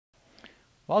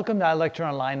Welcome to iLecture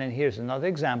Online, and here's another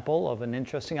example of an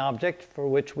interesting object for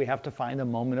which we have to find the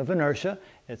moment of inertia.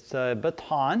 It's a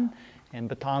baton, and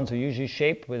batons are usually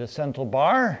shaped with a central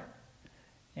bar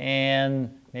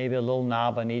and maybe a little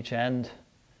knob on each end.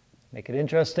 Make it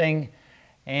interesting.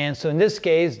 And so in this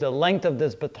case, the length of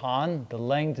this baton, the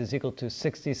length is equal to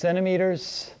 60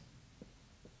 centimeters.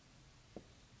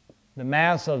 The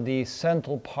mass of the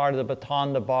central part of the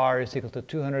baton, the bar, is equal to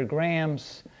 200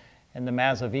 grams. And the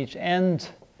mass of each end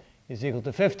is equal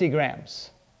to 50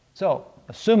 grams. So,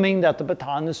 assuming that the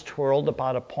baton is twirled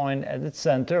about a point at its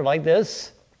center like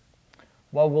this,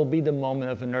 what will be the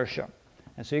moment of inertia?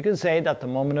 And so you can say that the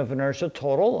moment of inertia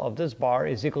total of this bar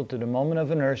is equal to the moment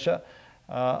of inertia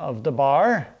of the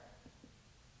bar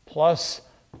plus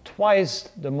twice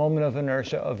the moment of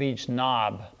inertia of each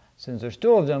knob. Since there's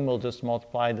two of them, we'll just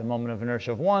multiply the moment of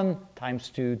inertia of 1 times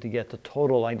 2 to get the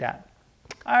total like that.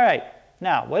 All right.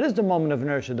 Now, what is the moment of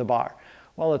inertia of the bar?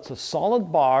 Well, it's a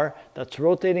solid bar that's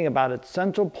rotating about its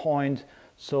central point,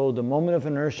 so the moment of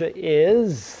inertia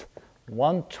is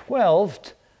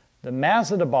 1/12 the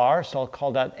mass of the bar, so I'll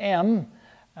call that m,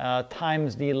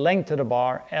 times the length of the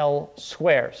bar, L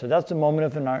squared. So that's the moment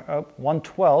of inertia,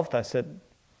 1/12.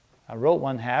 I wrote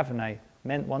 1/2 and I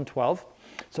meant 1/12.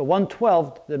 So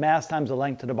 1/12 the mass times the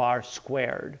length of the bar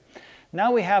squared.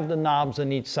 Now we have the knobs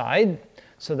on each side.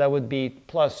 So that would be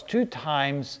plus 2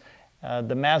 times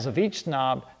the mass of each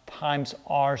knob times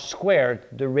r squared,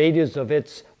 the radius of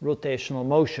its rotational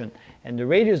motion. And the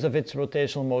radius of its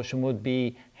rotational motion would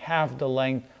be half the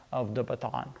length of the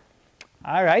baton.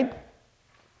 All right.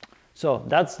 So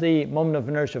that's the moment of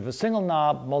inertia of a single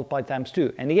knob multiplied times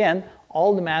 2. And again,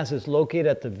 all the mass is located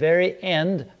at the very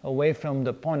end away from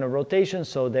the point of rotation,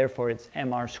 so therefore it's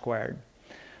mr squared.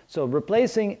 So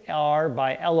replacing r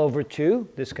by L over 2,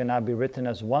 this can now be written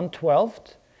as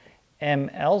 1/12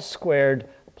 mL squared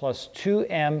plus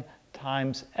 2m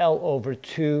times L over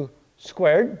 2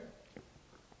 squared.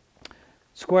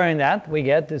 Squaring that, we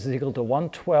get this is equal to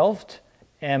 1/12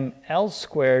 mL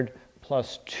squared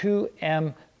plus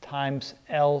 2m times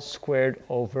L squared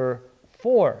over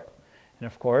 4. And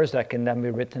of course, that can then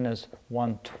be written as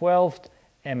 1/12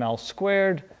 mL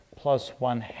squared plus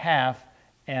 1/2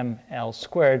 mL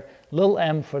squared, little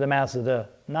m for the mass of the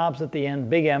knobs at the end,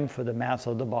 big M for the mass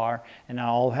of the bar. And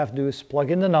now all we have to do is plug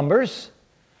in the numbers.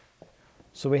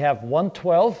 So we have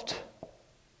 1/12.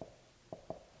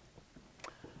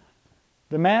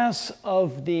 The mass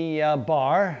of the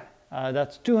bar,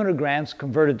 that's 200 grams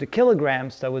converted to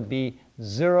kilograms. That would be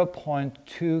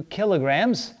 0.2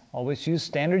 kilograms. Always use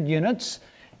standard units.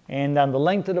 And then the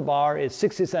length of the bar is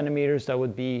 60 centimeters. That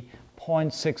would be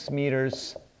 0.6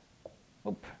 meters.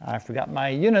 Oop, I forgot my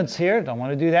units here. Don't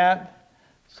want to do that.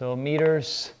 So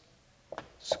meters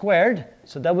squared.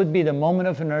 So that would be the moment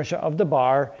of inertia of the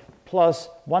bar plus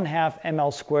 1/2 mL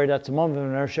squared. That's the moment of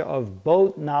inertia of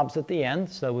both knobs at the end.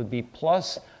 So that would be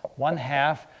plus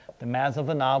 1/2 the mass of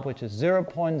a knob, which is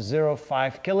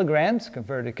 0.05 kilograms,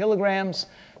 converted to kilograms,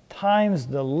 times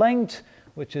the length,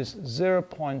 which is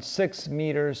 0.6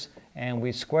 meters, and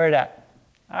we square that.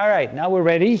 All right, now we're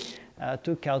ready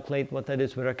to calculate what that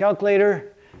is with our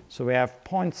calculator. So we have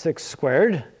 0.6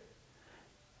 squared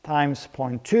times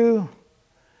 0.2,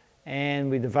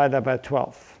 and we divide that by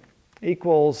 12,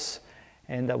 equals,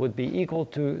 and that would be equal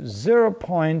to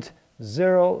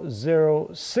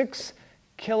 0.006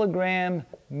 kilogram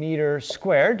meter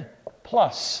squared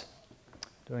plus,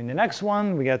 doing the next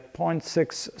one, we get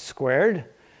 0.6 squared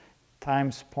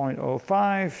times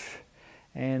 0.05,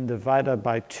 and divided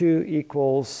by 2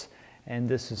 equals, and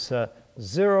this is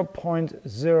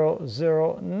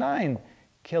 0.009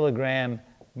 kilogram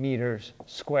meters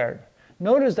squared.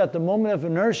 Notice that the moment of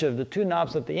inertia of the two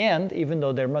knobs at the end, even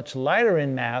though they're much lighter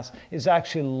in mass, is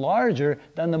actually larger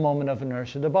than the moment of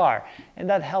inertia of the bar. And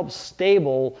that helps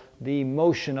stable the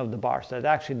motion of the bar. So that's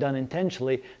actually done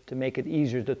intentionally to make it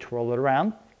easier to twirl it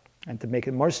around and to make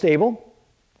it more stable.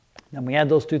 Then we add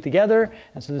those two together,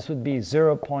 and so this would be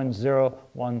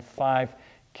 0.015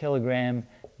 kilogram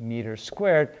meters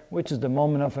squared, which is the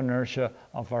moment of inertia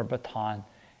of our baton.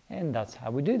 And that's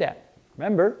how we do that.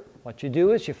 Remember, what you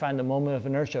do is you find the moment of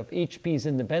inertia of each piece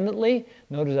independently.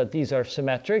 Notice that these are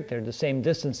symmetric. They're the same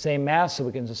distance, same mass, so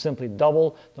we can just simply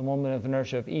double the moment of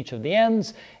inertia of each of the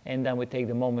ends, and then we take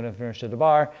the moment of inertia of the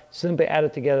bar, simply add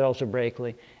it together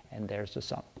algebraically, and there's the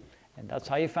sum. And that's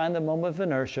how you find the moment of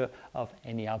inertia of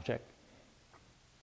any object.